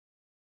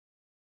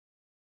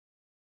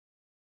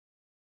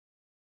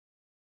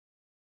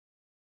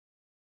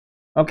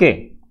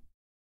Okay,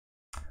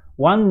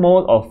 1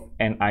 mole of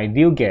an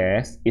ideal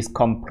gas is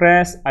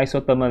compressed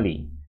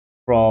isothermally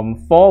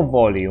from 4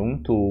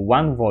 volume to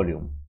 1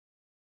 volume.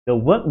 The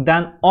work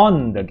done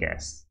on the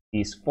gas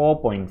is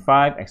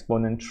 4.5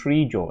 exponent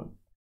 3 joule.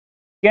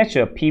 Sketch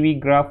a PV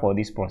graph for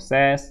this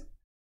process.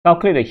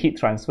 Calculate the heat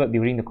transferred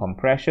during the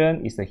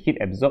compression, is the heat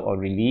absorbed or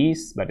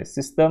released by the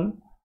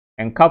system,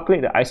 and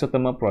calculate the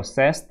isothermal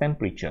process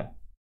temperature.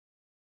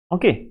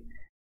 Okay,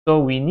 so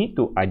we need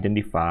to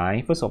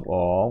identify, first of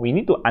all, we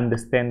need to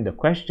understand the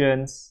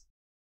questions.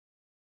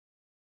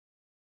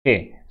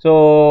 Okay,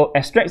 so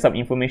extract some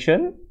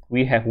information.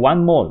 We have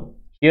 1 mole.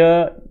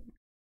 Here,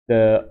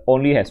 the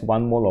only has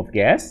 1 mole of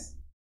gas.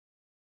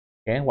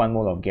 Okay, 1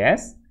 mole of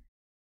gas.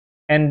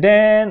 And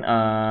then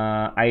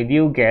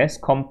ideal gas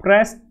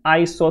compressed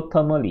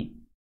isothermally.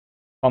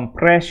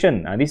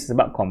 Compression, this is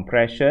about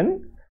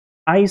compression.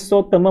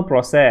 Isothermal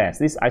process,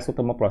 this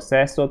isothermal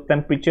process, so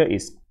temperature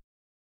is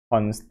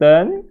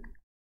constant.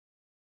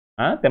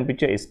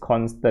 Temperature is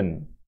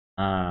constant.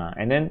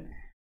 And then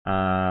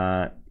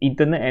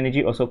internal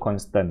energy also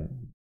constant.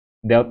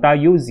 Delta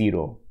U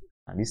 0.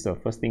 This is the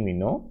first thing we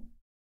know.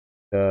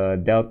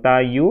 The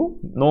delta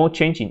U, no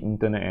change in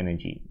internal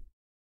energy.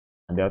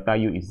 Delta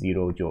U is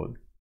 0 joule.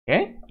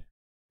 Okay,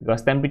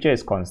 because temperature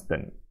is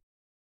constant.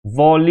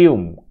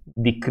 Volume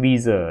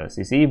decreases.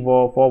 You see,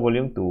 4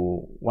 volume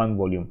to 1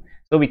 volume.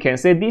 So we can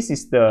say this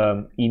is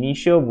the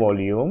initial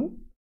volume.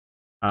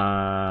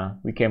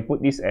 We can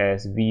put this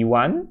as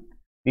V1.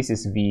 This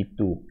is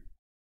V2.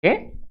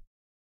 Okay,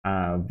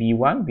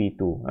 V1,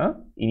 V2.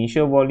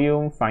 Initial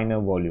volume,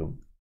 final volume.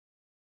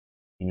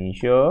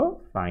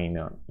 Initial,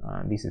 final.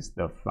 This is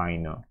the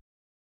final.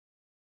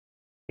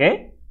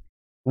 Okay.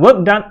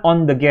 Work done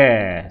on the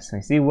gas. I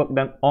see work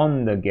done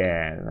on the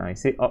gas. I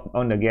say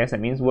on the gas, that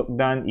means work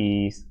done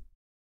is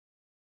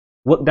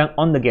work done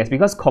on the gas,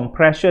 because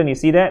compression, you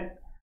see that?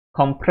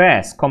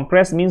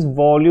 Compress means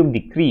volume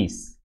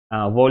decrease.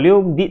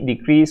 Volume did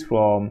decrease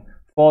from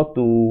 4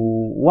 to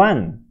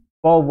 1.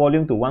 4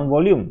 volume to 1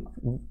 volume.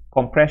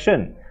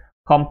 Compression.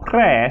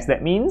 Compress,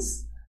 that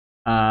means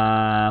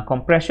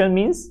compression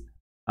means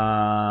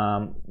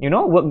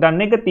work done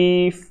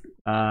negative.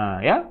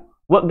 Yeah.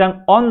 Work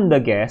done on the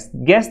gas.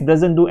 Gas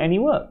doesn't do any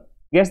work.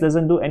 Gas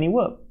doesn't do any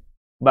work.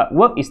 But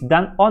work is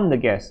done on the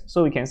gas.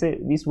 So we can say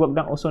this work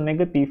done also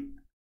negative.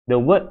 The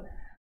work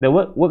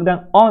work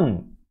done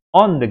on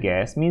the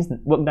gas means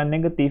work done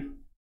negative.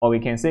 Or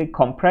we can say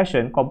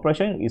compression.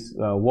 Compression is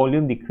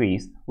volume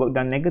decrease. Work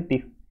done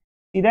negative.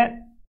 See that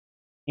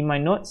in my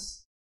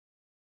notes?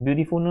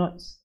 Beautiful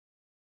notes.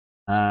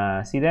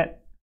 See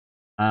that?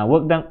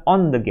 Work done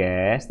on the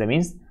gas. That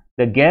means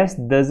the gas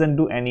doesn't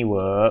do any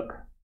work.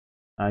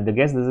 The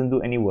gas doesn't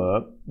do any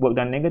work. Work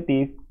done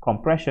negative.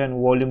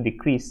 Compression, volume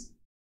decrease.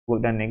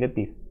 Work done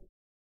negative.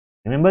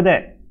 Remember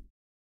that?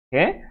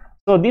 Okay.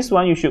 So this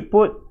one you should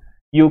put.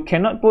 You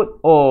cannot put.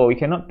 You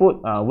cannot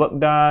put work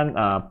done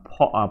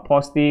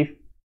positive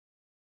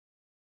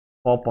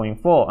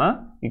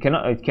 4.4. You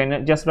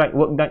cannot just write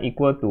work done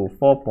equal to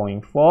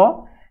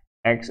 4.4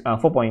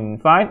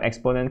 4.5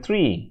 exponent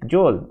 3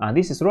 joule.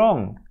 This is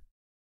wrong.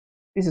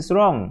 This is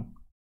wrong.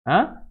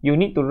 You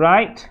need to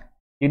write.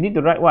 You need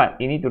to write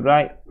what? You need to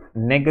write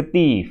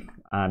negative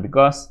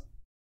because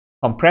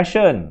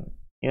compression.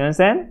 You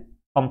understand?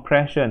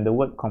 Compression. The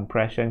word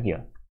compression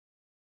here.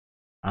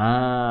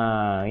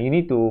 You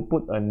need to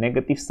put a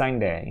negative sign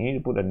there. You need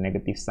to put a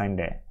negative sign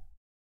there.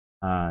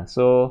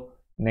 So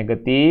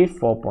negative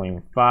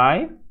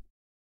 4.5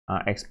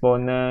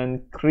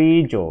 exponent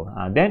 3 joule.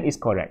 Then is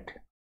correct.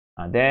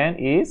 Then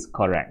is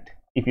correct.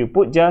 If you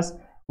put just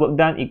work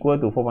done equal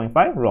to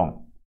 4.5,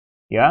 wrong.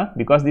 Yeah,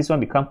 because this one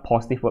becomes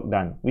positive work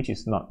done, which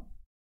is not.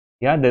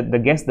 Yeah, the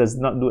gas does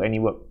not do any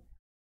work.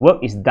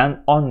 Work is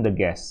done on the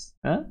gas.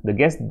 The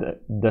gas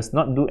does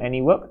not do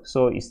any work,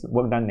 so it's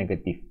work done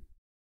negative.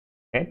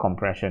 Okay,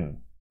 compression,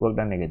 work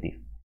done negative.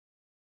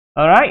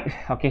 All right.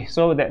 Okay,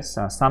 so let's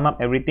sum up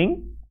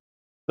everything.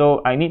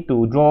 So I need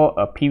to draw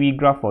a PV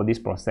graph for this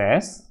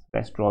process.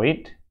 Let's draw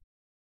it.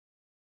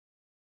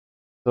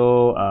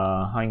 So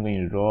how I'm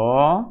going to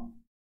draw?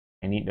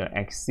 I need the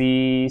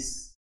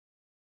axis.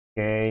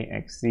 Okay,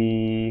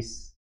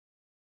 axis.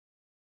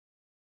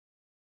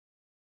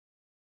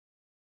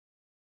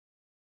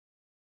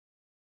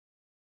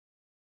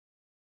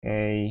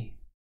 Okay.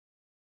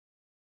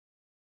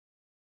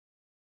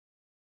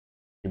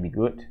 Should be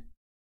good.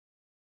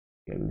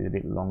 Get a little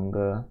bit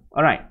longer.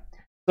 All right.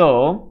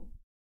 So,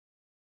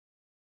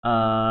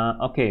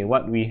 okay,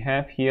 what we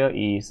have here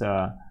is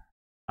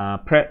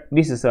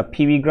this is a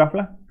PV graph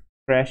lah.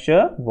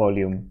 Pressure,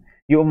 volume.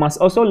 You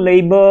must also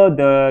label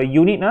the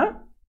unit.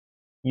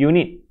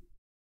 Unit.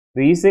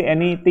 Do you say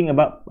anything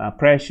about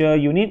pressure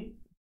unit?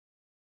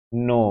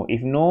 No.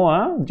 If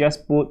no,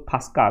 just put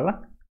Pascal lah.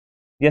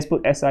 Just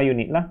put SI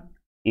unit lah.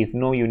 If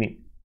no unit.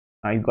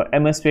 You've got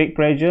atmospheric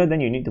pressure,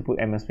 then you need to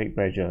put atmospheric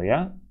pressure.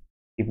 Yeah.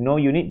 If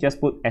no unit, just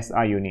put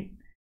SI unit.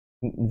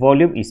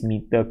 Volume is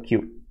meter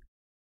cube.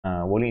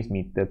 Volume is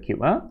meter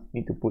cube.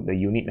 Need to put the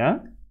unit.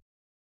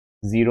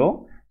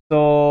 0.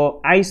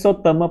 So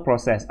isothermal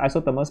process.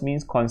 Isothermal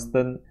means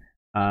constant.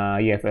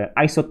 You have an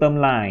isotherm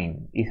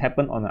line. It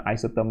happened on an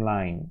isotherm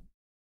line.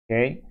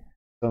 Okay.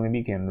 So maybe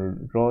you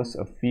can draw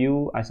a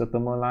few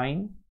isothermal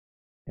line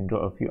and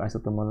draw a few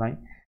isothermal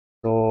line.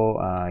 So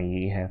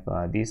you have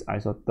this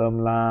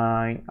isotherm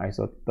line.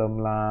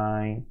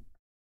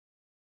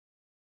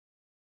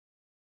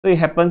 So it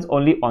happens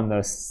only on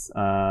the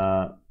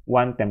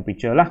one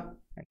temperature lah.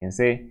 I can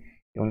say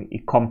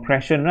only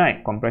compression,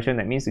 right? Compression,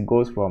 that means it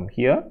goes from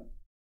here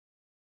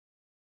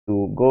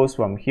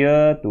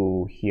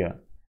to here.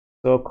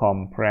 So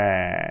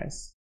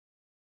compress.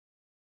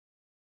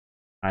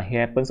 It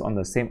happens on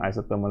the same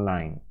isothermal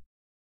line.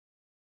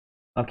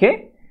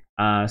 Okay.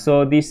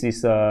 So this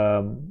is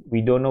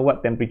we don't know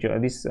what temperature.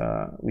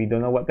 We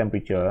don't know what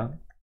temperature.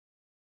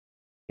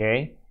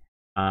 Okay.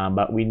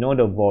 But we know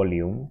the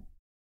volume.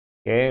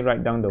 Okay.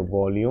 Write down the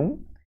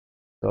volume.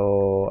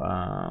 So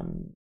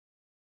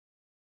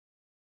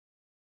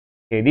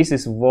okay, this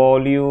is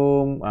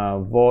volume.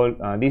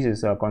 This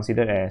is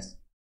considered as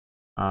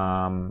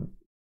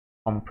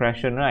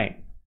compression,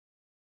 right?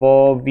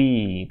 For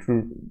V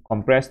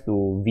compressed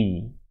to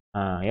V.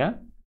 Yeah.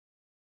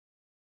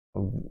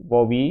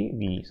 For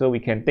V. So we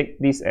can take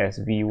this as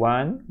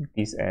V1,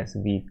 this as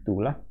V2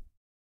 lah.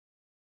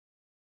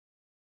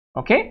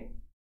 Okay?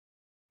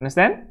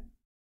 Understand?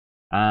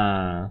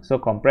 So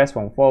compress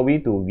from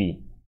 4V to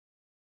V.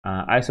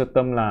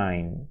 Isotherm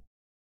line.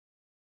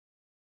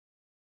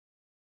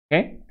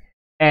 Okay?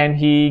 And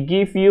he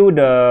give you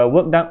the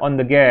work done on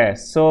the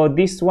gas. So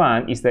this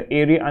one is the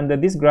area under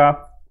this graph.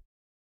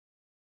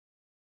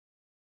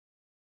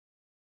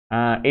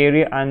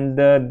 Area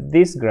under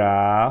this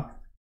graph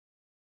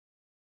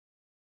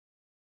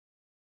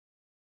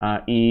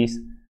is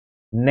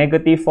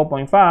negative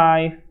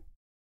 4.5.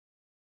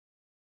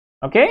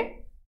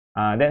 Okay,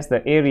 that's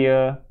the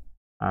area.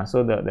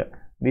 So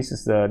this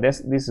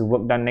is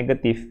work done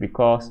negative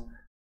because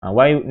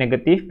why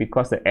negative?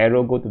 Because the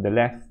arrow go to the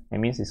left. That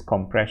means it's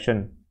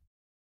compression.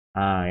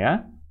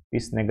 Yeah,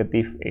 this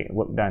negative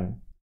work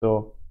done.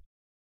 So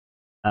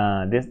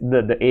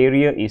the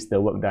area is the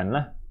work done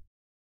lah.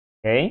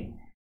 Okay.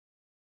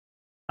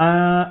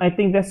 I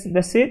think that's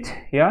it.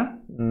 Yeah,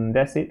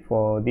 that's it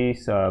for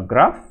this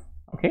graph.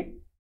 Okay.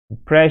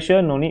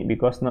 Pressure no need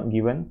because not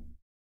given.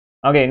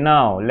 Okay,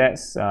 now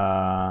let's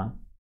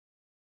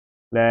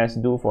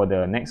do for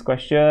the next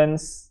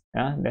questions.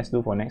 Yeah, let's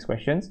do for next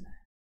questions.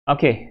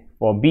 Okay,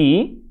 for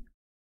B,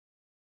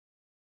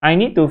 I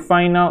need to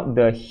find out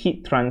the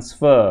heat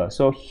transfer.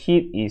 So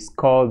heat is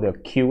called the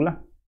Q lah.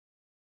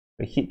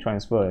 The heat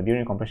transfer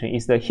during compression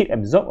is the heat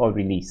absorbed or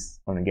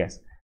released from the gas.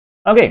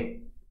 Okay,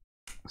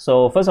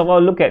 so first of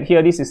all, look at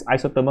here. This is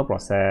isothermal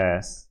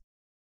process.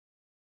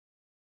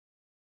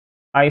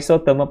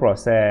 Isothermal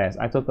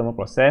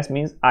process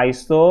means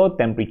iso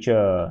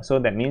temperature. So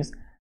that means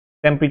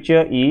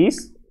temperature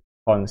is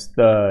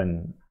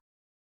constant.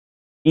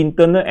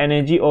 Internal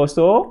energy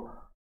also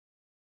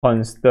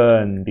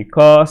constant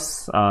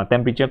because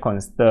temperature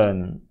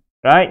constant,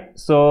 right?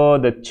 So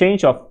the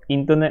change of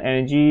internal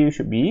energy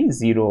should be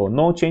 0.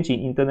 No change in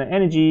internal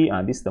energy.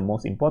 This is the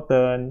most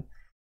important.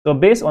 So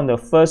based on the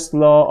first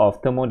law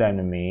of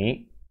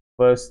thermodynamic,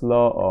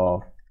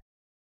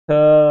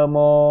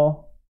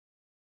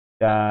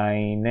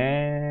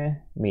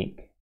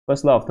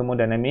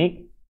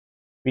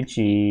 which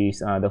is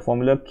the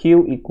formula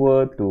Q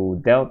equal to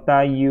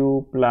delta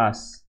U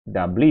plus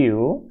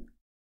W.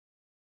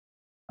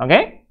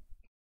 Okay,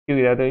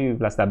 Q delta U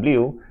plus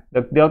W.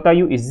 The delta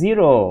U is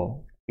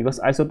 0 because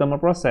isothermal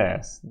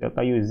process.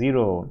 Delta U is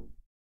 0.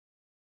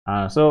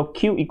 So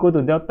Q equal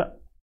to W.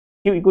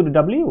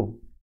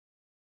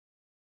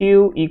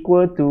 Q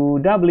equal to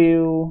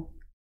W.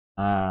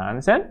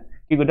 Understand?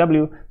 Q equal to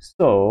W.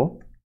 So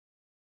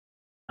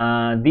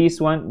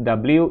this one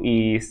W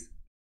is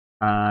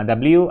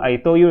W. I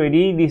told you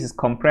already. This is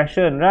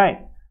compression,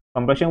 right?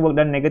 Compression work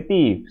done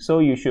negative. So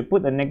you should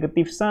put a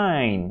negative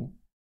sign.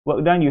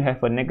 Work done, you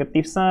have a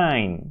negative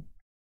sign.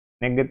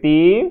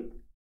 Negative.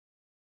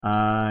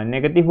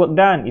 Negative work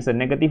done is a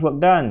negative work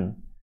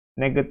done.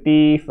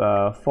 Negative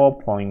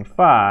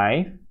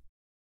 4.5.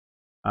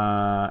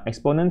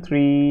 Exponent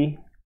 3.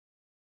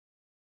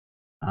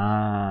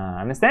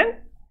 Understand?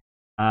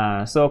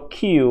 So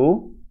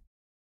Q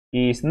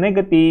is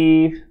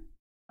negative.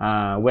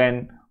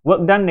 When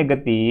work done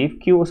negative,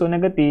 Q also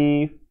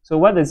negative. So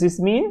what does this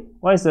mean?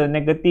 What is the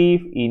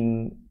negative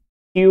in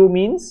Q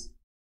means?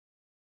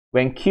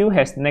 When Q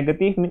has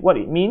negative, what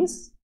it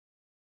means?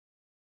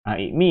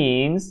 It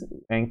means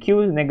when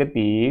Q is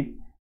negative,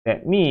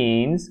 that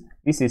means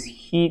this is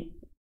heat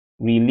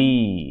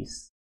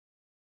release.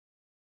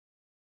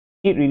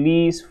 Heat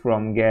release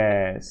from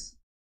gas.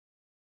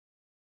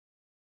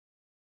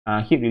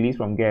 Heat release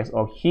from gas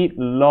or heat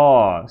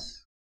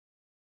loss.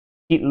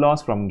 Heat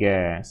loss from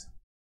gas.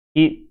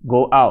 Heat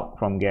go out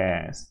from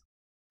gas.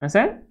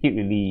 Understand? Heat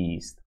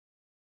released.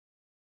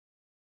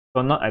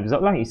 So not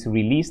absorbed lah, it's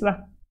released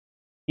lah.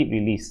 Heat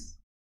release.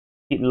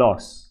 Heat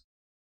loss.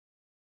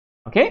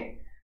 Okay?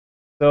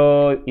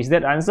 So is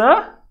that the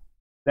answer?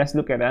 Let's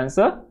look at the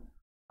answer.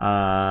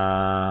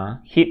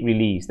 heat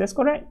release. That's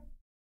correct.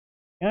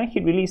 Yeah,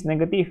 heat release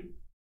negative.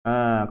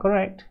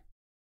 Correct.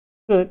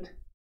 Good.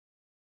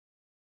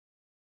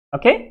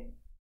 Okay?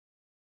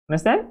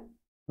 Understand?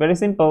 Very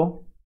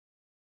simple.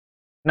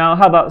 Now,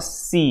 how about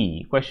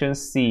C? Question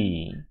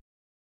C.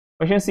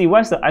 Question C,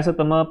 what's the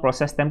isothermal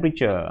process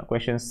temperature?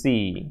 Question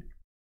C.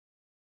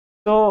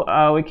 So,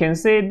 we can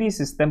say this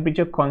is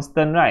temperature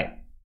constant, right?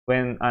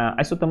 When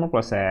isothermal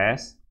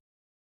process,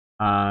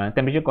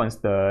 temperature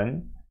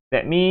constant,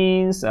 that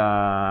means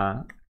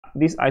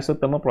this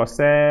isothermal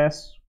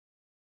process,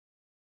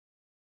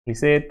 we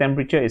say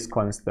temperature is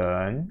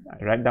constant.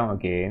 I write down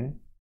again.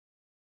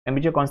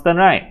 Temperature constant,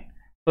 right?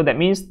 So that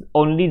means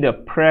only the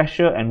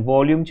pressure and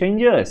volume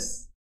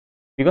changes.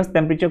 Because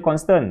temperature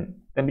constant,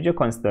 that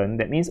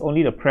means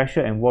only the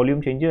pressure and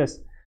volume changes.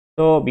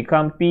 So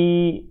become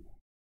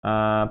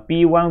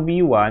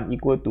P1V1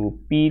 equal to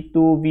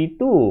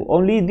P2V2.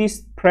 Only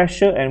this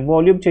pressure and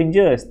volume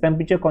changes,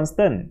 temperature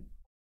constant.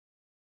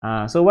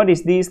 So what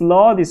is this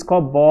law? This is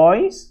called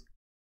Boyle's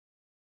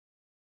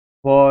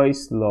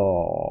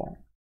law.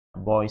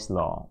 Boyle's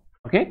law.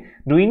 Okay.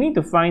 Do we need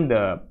to find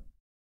the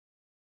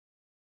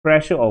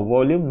pressure or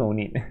volume? No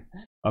need.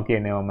 Okay,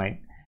 never mind.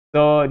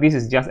 So this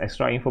is just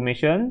extra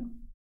information.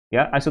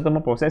 Yeah,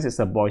 isothermal process is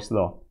a Boyle's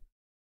law.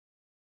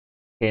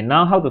 Okay,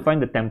 now how to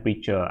find the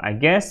temperature? I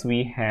guess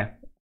we have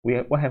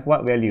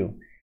what value?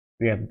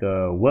 We have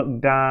the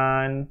work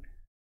done.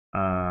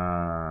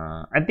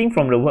 I think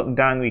from the work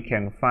done we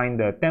can find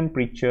the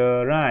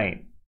temperature,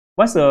 right?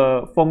 What's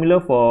the formula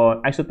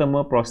for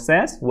isothermal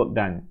process? Work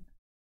done.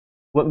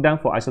 Work done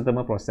for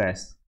isothermal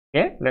process.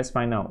 Okay, let's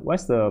find out.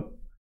 What's the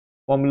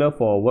formula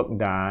for work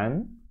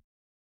done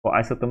for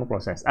isothermal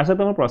process?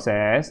 Isothermal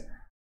process,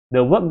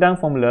 the work done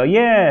formula,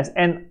 yes,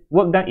 and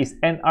work done is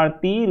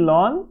nRT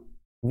ln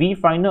V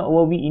final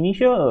over V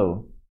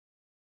initial.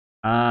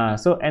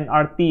 So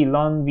nRT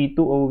ln V2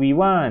 over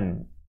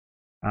V1.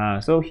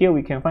 So here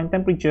we can find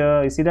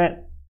temperature. You see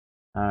that?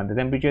 The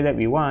temperature that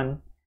we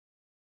want.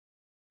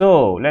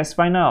 So let's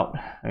find out.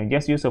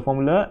 Just use the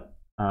formula.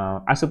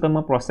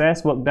 Isothermal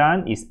process work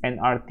done is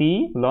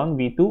nRT ln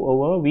V2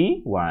 over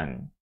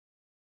V1.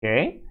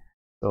 Okay.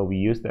 So we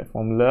use that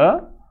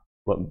formula.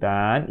 Work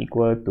done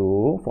equal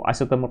to, for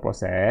isothermal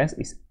process,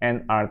 is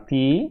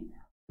nRT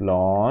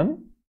ln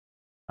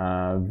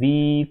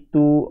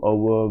V2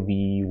 over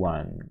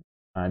V1.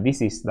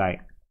 This is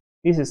like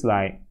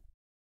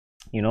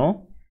you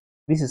know,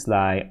 this is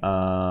like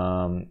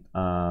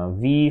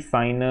V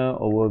final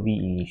over V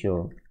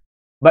initial.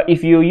 But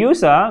if you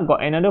use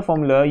got another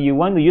formula, you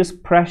want to use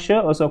pressure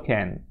also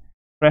can.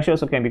 Pressure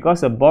also can, because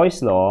the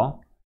Boyle's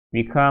law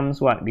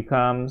becomes what?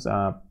 Becomes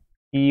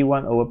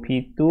P1 over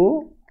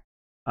P2.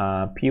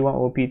 P1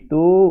 over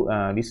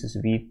P2. This is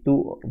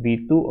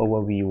V2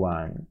 over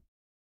V1.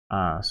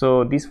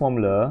 So this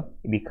formula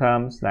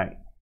becomes like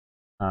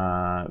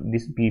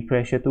this B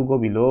pressure 2 go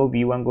below,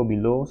 V1 go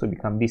below, so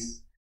become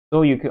this.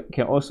 So you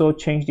can also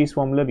change this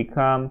formula,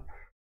 become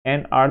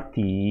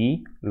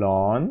nRT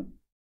ln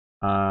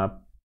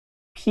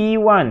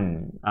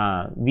P1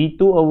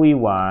 V2 over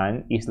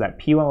V1 is like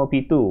P1 over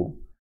P2.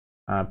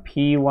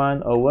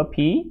 P1 over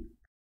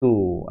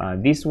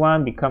P2. This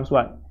one becomes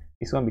what?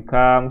 This one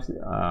becomes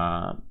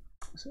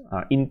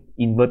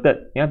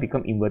inverted. Yeah,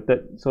 become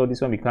inverted. So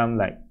this one become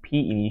like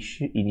P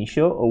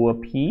initial over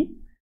P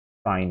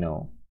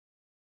final.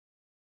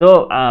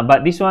 So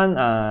but this one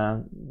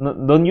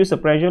don't use the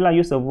pressure lah,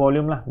 use the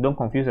volume lah. Don't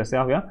confuse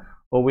yourself. Yeah,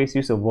 always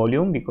use the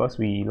volume because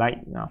we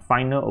like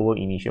final over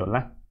initial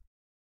lah.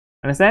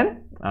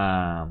 Understand?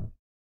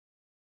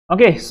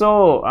 Okay,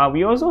 so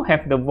we also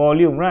have the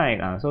volume, right?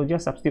 So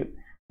just substitute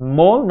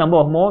mole. Number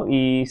of mole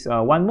is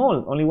 1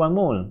 mole, only 1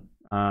 mole.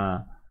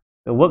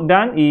 The work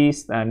done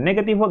is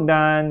negative work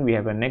done. We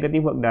have a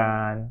negative work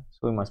done,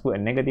 so we must put a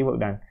negative work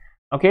done.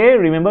 Okay,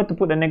 remember to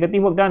put the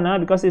negative work done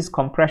because it's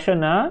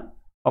compression.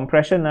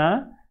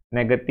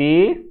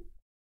 Negative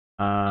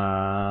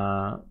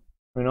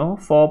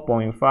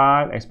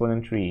 4.5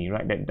 exponent 3.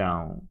 Write that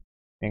down.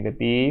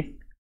 Negative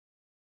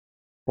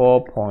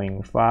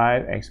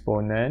 4.5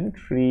 exponent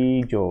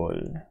 3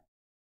 joule.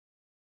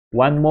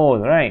 1 mole,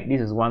 right? This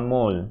is 1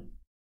 mole.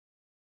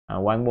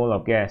 1 mole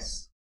of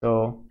gas.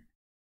 So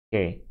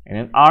okay, and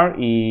then R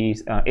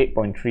is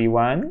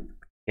 8.31. You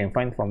can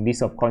find from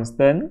this of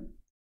constant.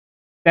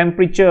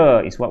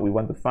 Temperature is what we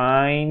want to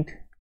find,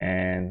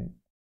 and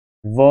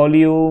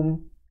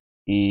volume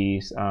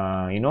is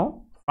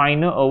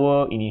final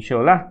over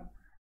initial lah.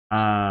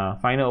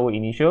 Final over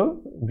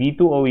initial, V2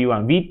 over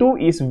V1.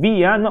 V2 is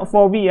V, not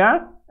 4V.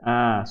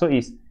 So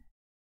it's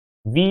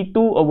V2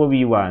 over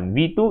V1.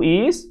 V2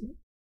 is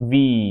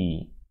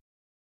V.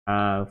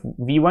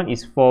 V1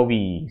 is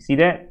 4V. See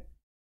that?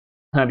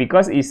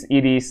 Because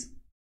it is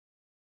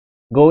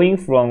going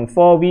from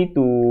 4V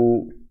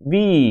to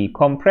V,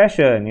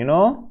 compression,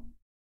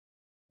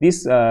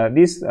 This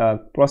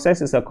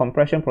process is a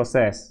compression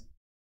process.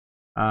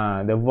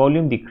 The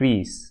volume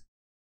decrease.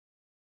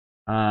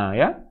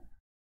 Yeah.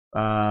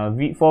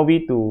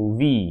 4V to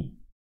V.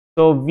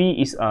 So V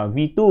is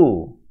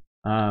V2.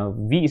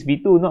 V is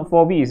V2, not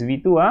 4V is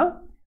V2.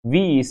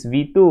 V is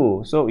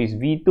V2, so it's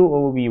V2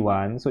 over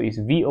V1, so it's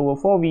V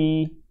over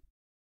 4V.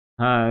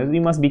 We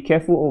must be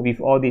careful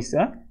with all this.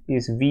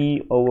 It's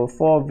V over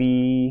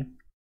 4V.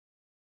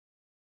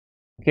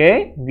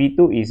 Okay,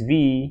 V2 is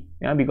V,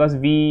 because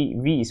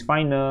V is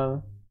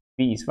final.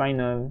 V is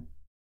final.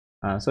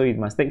 So it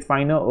must take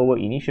final over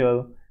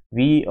initial.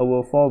 V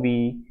over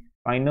 4V,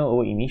 final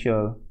over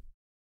initial.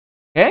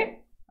 Okay?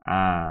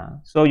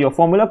 So your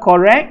formula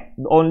correct,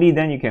 only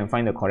then you can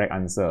find the correct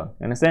answer.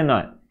 Understand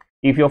not?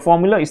 If your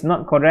formula is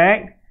not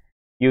correct,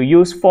 you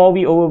use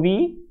 4V over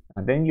V,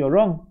 then you're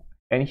wrong.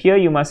 And here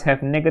you must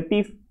have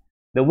negative.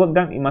 The work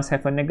done, it must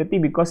have a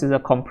negative because it's a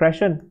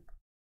compression.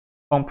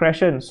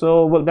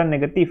 So work done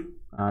negative.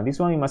 This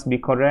one, it must be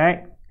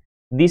correct.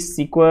 This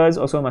sequence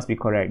also must be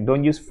correct.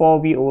 Don't use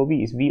 4V over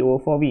V, it's V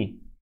over 4V.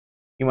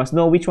 You must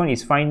know which one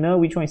is final,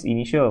 which one is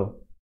initial.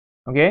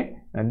 Okay?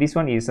 This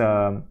one is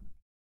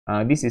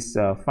this is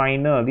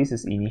final, this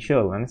is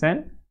initial.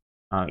 Understand?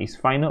 It's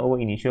final over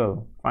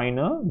initial.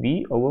 Final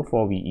V over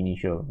 4V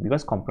initial,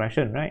 because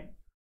compression, right?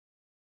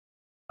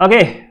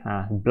 Okay,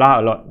 blah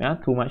a lot,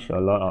 too much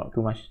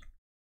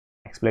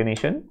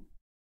explanation.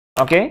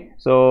 Okay,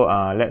 so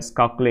let's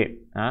calculate.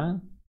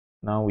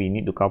 Now we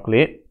need to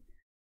calculate.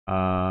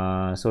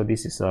 So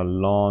this is a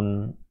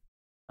ln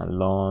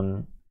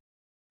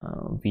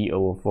V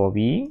over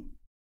 4V.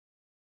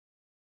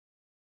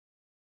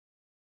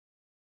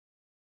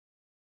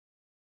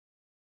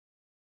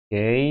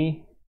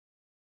 Okay,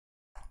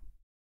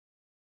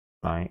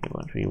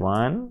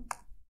 8131.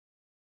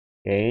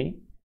 Okay,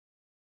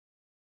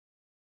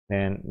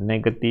 then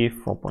negative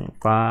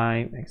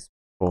 4.5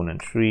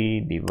 exponent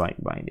 3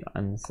 divided by the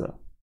answer.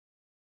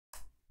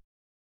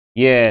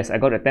 Yes, I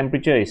got the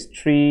temperature is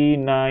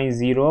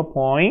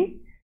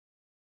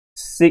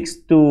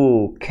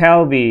 390.62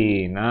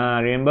 Kelvin.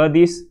 Remember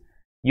this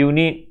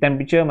unit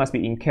temperature must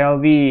be in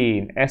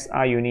Kelvin,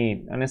 SI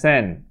unit.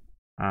 Understand?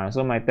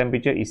 So my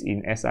temperature is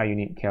in SI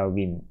unit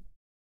Kelvin,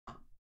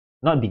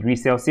 not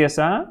degrees Celsius.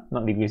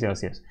 Not degrees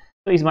Celsius.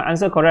 So is my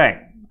answer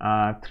correct?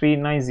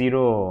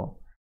 390.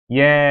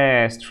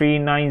 Yes,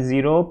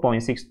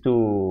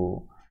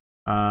 390.62.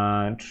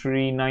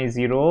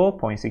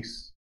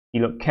 390.6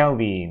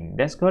 kilokelvin.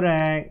 That's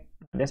correct.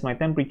 That's my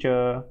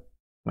temperature.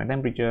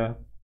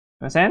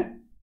 Understand?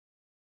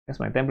 That's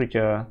my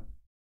temperature.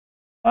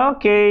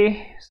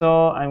 Okay,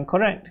 so I'm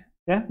correct.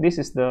 Yeah, this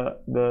is the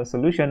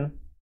solution.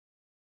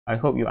 I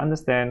hope you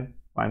understand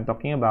what I'm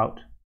talking about.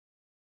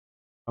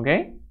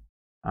 Okay?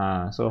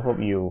 So hope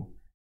you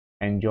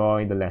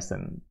enjoy the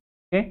lesson.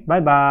 Okay, bye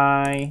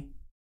bye.